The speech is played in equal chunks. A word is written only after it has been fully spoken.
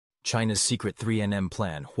China's secret 3nm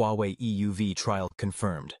plan, Huawei EUV trial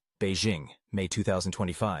confirmed. Beijing, May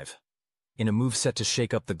 2025. In a move set to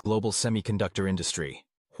shake up the global semiconductor industry,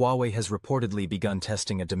 Huawei has reportedly begun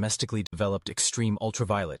testing a domestically developed extreme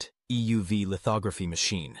ultraviolet EUV lithography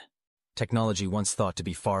machine. Technology once thought to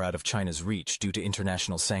be far out of China's reach due to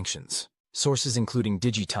international sanctions. Sources including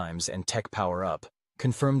DigiTimes and Tech Power Up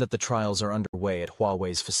confirm that the trials are underway at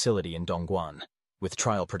Huawei's facility in Dongguan, with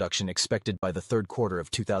trial production expected by the third quarter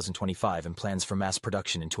of 2025 and plans for mass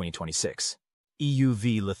production in 2026.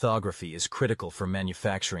 EUV lithography is critical for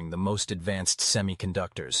manufacturing the most advanced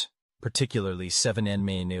semiconductors, particularly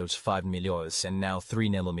 7nm, 5mm, and now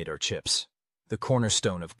 3nm chips, the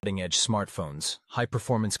cornerstone of cutting-edge smartphones,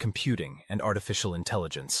 high-performance computing, and artificial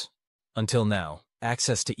intelligence. Until now,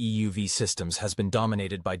 access to EUV systems has been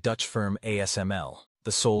dominated by Dutch firm ASML,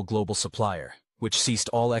 the sole global supplier, which ceased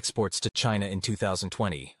all exports to China in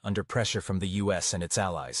 2020 under pressure from the US and its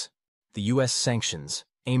allies. The US sanctions,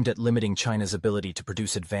 aimed at limiting China's ability to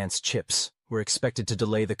produce advanced chips, were expected to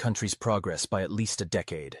delay the country's progress by at least a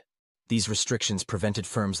decade. These restrictions prevented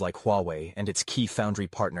firms like Huawei and its key foundry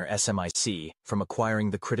partner SMIC from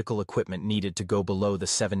acquiring the critical equipment needed to go below the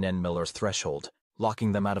 7nm threshold,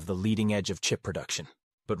 locking them out of the leading edge of chip production.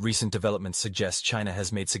 But recent developments suggest China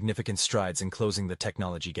has made significant strides in closing the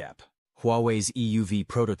technology gap. Huawei's EUV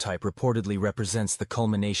prototype reportedly represents the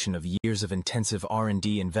culmination of years of intensive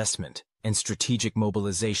R&D investment and strategic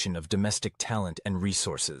mobilization of domestic talent and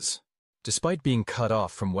resources. Despite being cut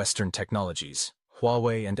off from Western technologies,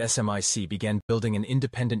 Huawei and SMIC began building an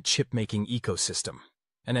independent chip-making ecosystem,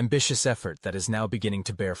 an ambitious effort that is now beginning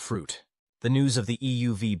to bear fruit. The news of the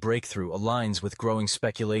EUV breakthrough aligns with growing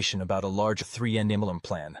speculation about a large 3nm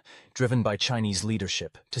plan, driven by Chinese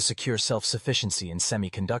leadership to secure self-sufficiency in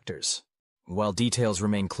semiconductors. While details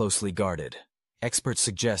remain closely guarded, experts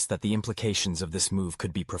suggest that the implications of this move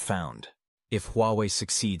could be profound. If Huawei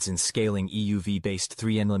succeeds in scaling EUV-based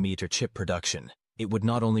 3nm chip production, it would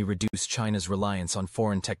not only reduce China's reliance on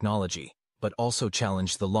foreign technology, but also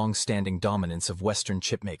challenge the long-standing dominance of Western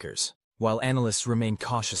chipmakers. While analysts remain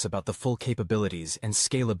cautious about the full capabilities and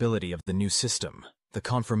scalability of the new system, the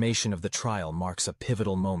confirmation of the trial marks a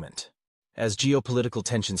pivotal moment. As geopolitical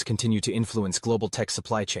tensions continue to influence global tech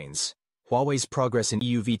supply chains, Huawei's progress in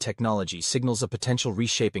EUV technology signals a potential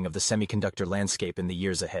reshaping of the semiconductor landscape in the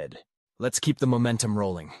years ahead. Let's keep the momentum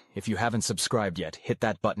rolling. If you haven't subscribed yet, hit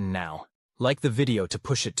that button now. Like the video to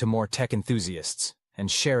push it to more tech enthusiasts, and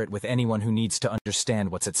share it with anyone who needs to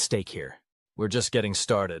understand what's at stake here. We're just getting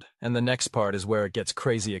started, and the next part is where it gets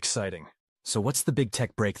crazy exciting. So what's the big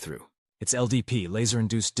tech breakthrough? It's LDP,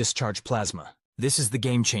 laser-induced discharge plasma. This is the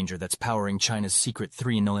game changer that's powering China's secret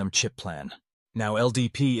 3nm chip plan. Now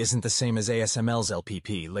LDP isn't the same as ASML's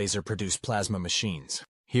LPP, laser-produced plasma machines.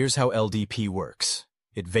 Here's how LDP works.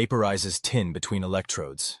 It vaporizes tin between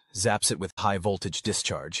electrodes, zaps it with high-voltage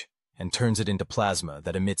discharge, and turns it into plasma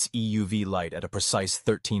that emits EUV light at a precise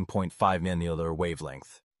 13.5 nanometer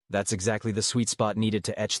wavelength. That's exactly the sweet spot needed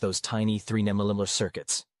to etch those tiny 3nm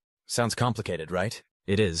circuits. Sounds complicated, right?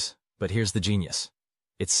 It is, but here's the genius.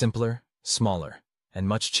 It's simpler, smaller, and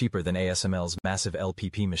much cheaper than ASML's massive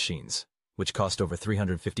LPP machines, which cost over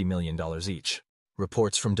 $350 million each.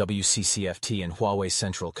 Reports from WCCFT and Huawei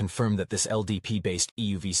Central confirm that this LDP-based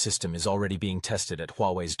EUV system is already being tested at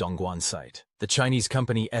Huawei's Dongguan site. The Chinese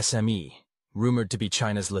company SME, rumored to be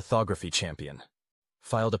China's lithography champion,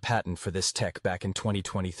 filed a patent for this tech back in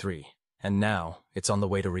 2023, and now it's on the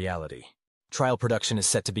way to reality. Trial production is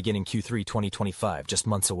set to begin in Q3 2025, just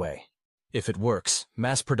months away. If it works,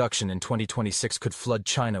 mass production in 2026 could flood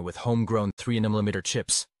China with homegrown 3nm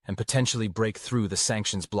chips and potentially break through the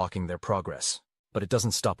sanctions blocking their progress. But it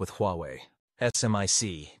doesn't stop with Huawei.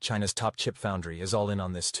 SMIC, China's top chip foundry, is all in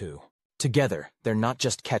on this too. Together, they're not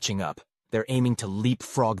just catching up, they're aiming to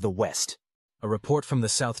leapfrog the West. A report from the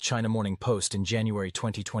South China Morning Post in January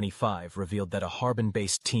 2025 revealed that a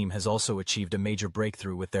Harbin-based team has also achieved a major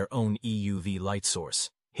breakthrough with their own EUV light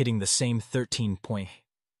source, hitting the same 13-point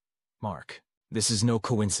mark. This is no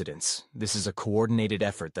coincidence. This is a coordinated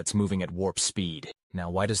effort that's moving at warp speed. Now,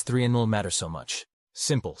 why does 3nm matter so much?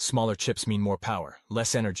 Simple, smaller chips mean more power,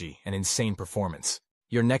 less energy, and insane performance.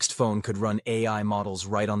 Your next phone could run AI models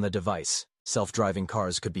right on the device, self-driving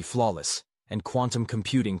cars could be flawless, and quantum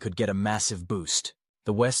computing could get a massive boost.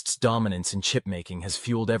 The West's dominance in chip-making has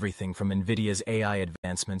fueled everything from NVIDIA's AI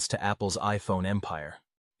advancements to Apple's iPhone empire.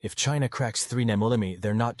 If China cracks 3nm,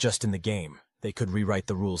 they're not just in the game, they could rewrite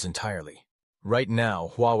the rules entirely. Right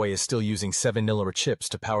now, Huawei is still using 7nm chips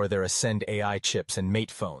to power their Ascend AI chips and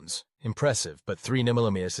Mate phones. Impressive, but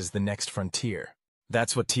 3nm is the next frontier.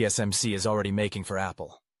 That's what TSMC is already making for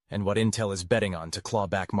Apple. and what Intel is betting on to claw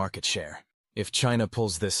back market share. If China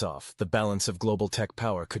pulls this off, the balance of global tech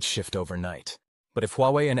power could shift overnight. But if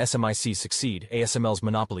Huawei and SMIC succeed, ASML's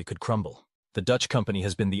monopoly could crumble. The Dutch company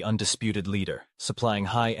has been the undisputed leader, supplying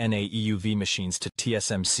high-NA EUV machines to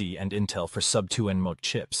TSMC and Intel for sub-2 nm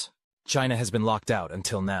chips. China has been locked out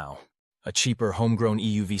until now. A cheaper, homegrown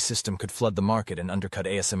EUV system could flood the market and undercut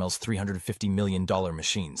ASML's $350 million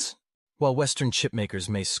machines. While Western chipmakers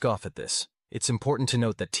may scoff at this, it's important to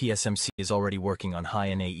note that TSMC is already working on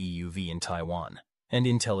high-NA EUV in Taiwan, and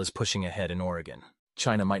Intel is pushing ahead in Oregon.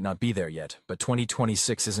 China might not be there yet, but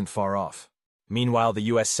 2026 isn't far off. Meanwhile,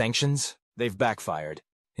 the US sanctions? They've backfired.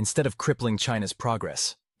 Instead of crippling China's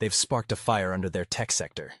progress, they've sparked a fire under their tech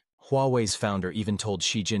sector. Huawei's founder even told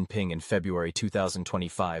Xi Jinping in February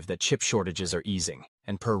 2025 that chip shortages are easing,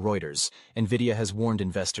 and per Reuters, Nvidia has warned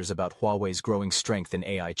investors about Huawei's growing strength in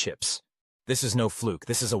AI chips. This is no fluke,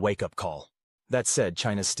 this is a wake-up call. That said,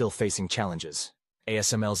 China's still facing challenges.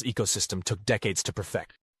 ASML's ecosystem took decades to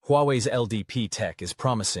perfect. Huawei's LDP tech is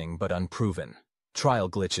promising but unproven. Trial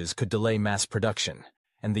glitches could delay mass production,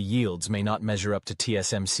 and the yields may not measure up to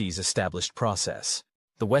TSMC's established process.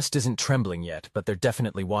 The West isn't trembling yet, but they're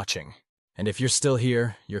definitely watching. And if you're still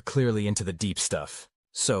here, you're clearly into the deep stuff.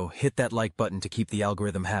 So, hit that like button to keep the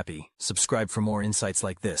algorithm happy, subscribe for more insights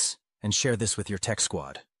like this, and share this with your tech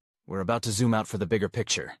squad. We're about to zoom out for the bigger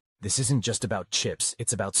picture. This isn't just about chips,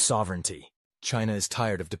 it's about sovereignty. China is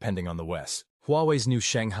tired of depending on the West. Huawei's new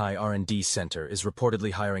Shanghai R&D center is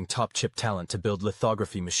reportedly hiring top chip talent to build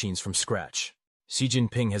lithography machines from scratch. Xi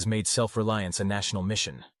Jinping has made self-reliance a national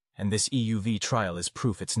mission, and this EUV trial is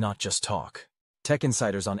proof it's not just talk. Tech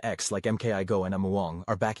insiders on X like MKIGO and Amuang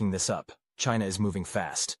are backing this up. China is moving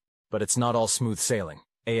fast. But it's not all smooth sailing.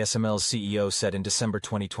 ASML's CEO said in December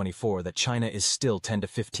 2024 that China is still 10 to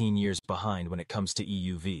 15 years behind when it comes to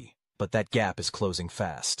EUV, but that gap is closing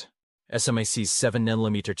fast. SMIC's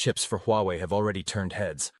 7nm chips for Huawei have already turned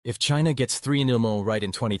heads. If China gets 3nm right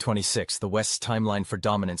in 2026, the West's timeline for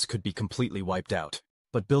dominance could be completely wiped out.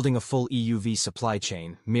 But building a full EUV supply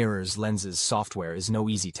chain, mirrors, lenses, software is no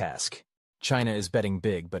easy task. China is betting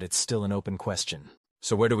big, but it's still an open question.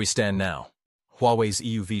 So where do we stand now? Huawei's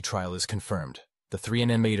EUV trial is confirmed. The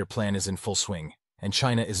 3nm plan is in full swing, and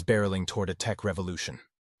China is barreling toward a tech revolution.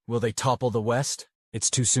 Will they topple the West?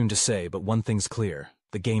 It's too soon to say, but one thing's clear.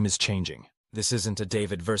 The game is changing. This isn't a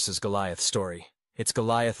David versus Goliath story. It's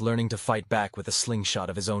Goliath learning to fight back with a slingshot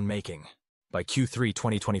of his own making. By Q3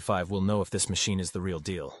 2025, we'll know if this machine is the real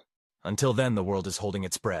deal. Until then, the world is holding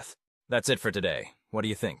its breath. That's it for today. What do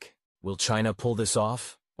you think? Will China pull this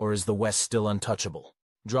off, or is the West still untouchable?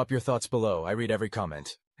 Drop your thoughts below. I read every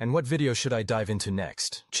comment. And what video should I dive into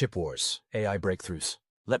next? Chip wars, AI breakthroughs?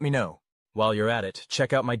 Let me know. While you're at it,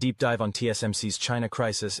 check out my deep dive on TSMC's China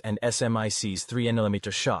crisis and SMIC's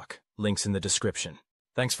 3nm shock. Links in the description.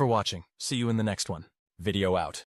 Thanks for watching. See you in the next one. Video out.